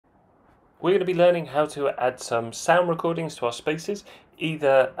we're going to be learning how to add some sound recordings to our spaces,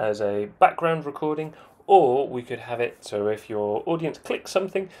 either as a background recording, or we could have it so if your audience clicks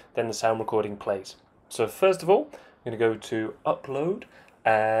something, then the sound recording plays. So first of all, I'm going to go to upload,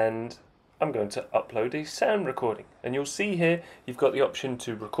 and I'm going to upload a sound recording. And you'll see here, you've got the option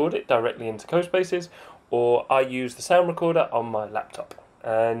to record it directly into Cospaces, or I use the sound recorder on my laptop.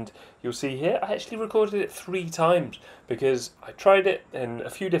 And you'll see here I actually recorded it 3 times because I tried it in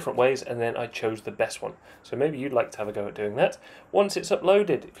a few different ways and then I chose the best one. So maybe you'd like to have a go at doing that. Once it's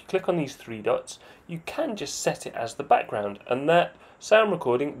uploaded, if you click on these 3 dots, you can just set it as the background and that sound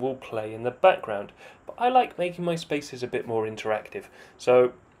recording will play in the background. But I like making my spaces a bit more interactive,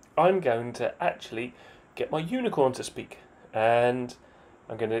 so I'm going to actually get my unicorn to speak, and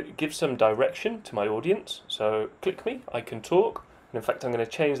I'm going to give some direction to my audience. So click me, I can talk. And in fact, I'm going to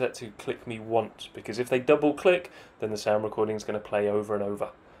change that to click me once, because if they double click, then the sound recording is going to play over and over.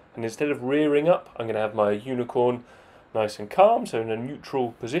 And instead of rearing up, I'm going to have my unicorn nice and calm, so in a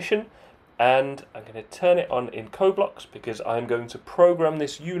neutral position. And I'm going to turn it on in CoBlocks because I'm going to program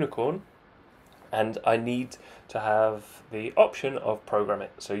this unicorn, and I need to have the option of program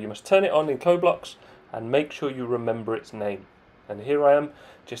it. So you must turn it on in CoBlocks and make sure you remember its name. And here I am,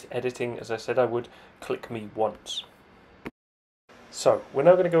 just editing as I said I would, click me once. So we're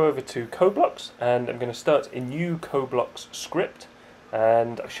now going to go over to CoBlocks, and I'm going to start a new CoBlocks script,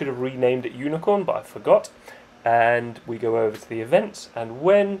 and I should have renamed it Unicorn, but I forgot. And we go over to the events, and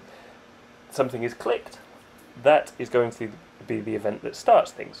when something is clicked, that is going to be the event that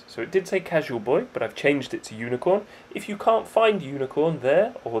starts things. So it did say Casual Boy, but I've changed it to Unicorn. If you can't find Unicorn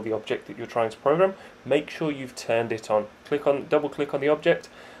there, or the object that you're trying to program, make sure you've turned it on. Double click on the object,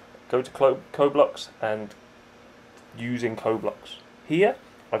 go to CoBlocks, and using CoBlocks. Here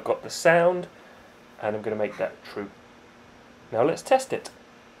I've got the sound, and I'm going to make that true. Now let's test it.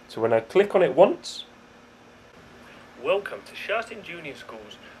 So when I click on it once, welcome to Sharting Junior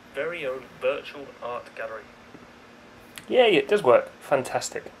School's very own virtual art gallery. Yay, it does work.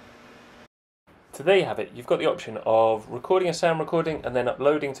 Fantastic. So there you have it. You've got the option of recording a sound recording and then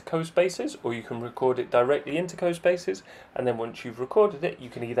uploading to Cospaces, or you can record it directly into Cospaces, and then once you've recorded it, you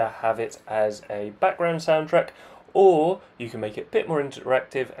can either have it as a background soundtrack, or you can make it a bit more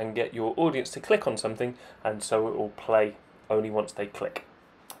interactive and get your audience to click on something, and so it will play only once they click.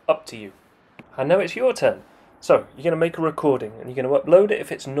 Up to you. And now it's your turn. So you're going to make a recording and you're going to upload it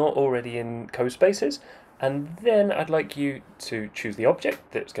if it's not already in Cospaces, and then I'd like you to choose the object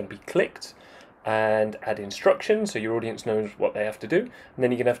that's going to be clicked and add instructions so your audience knows what they have to do, and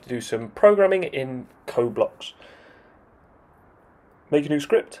then you're going to have to do some programming in CoBlocks. Make a new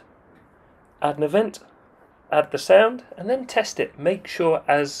script, add an event, add the sound, and then test it. Make sure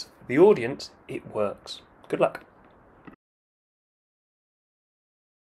as the audience it works. Good luck.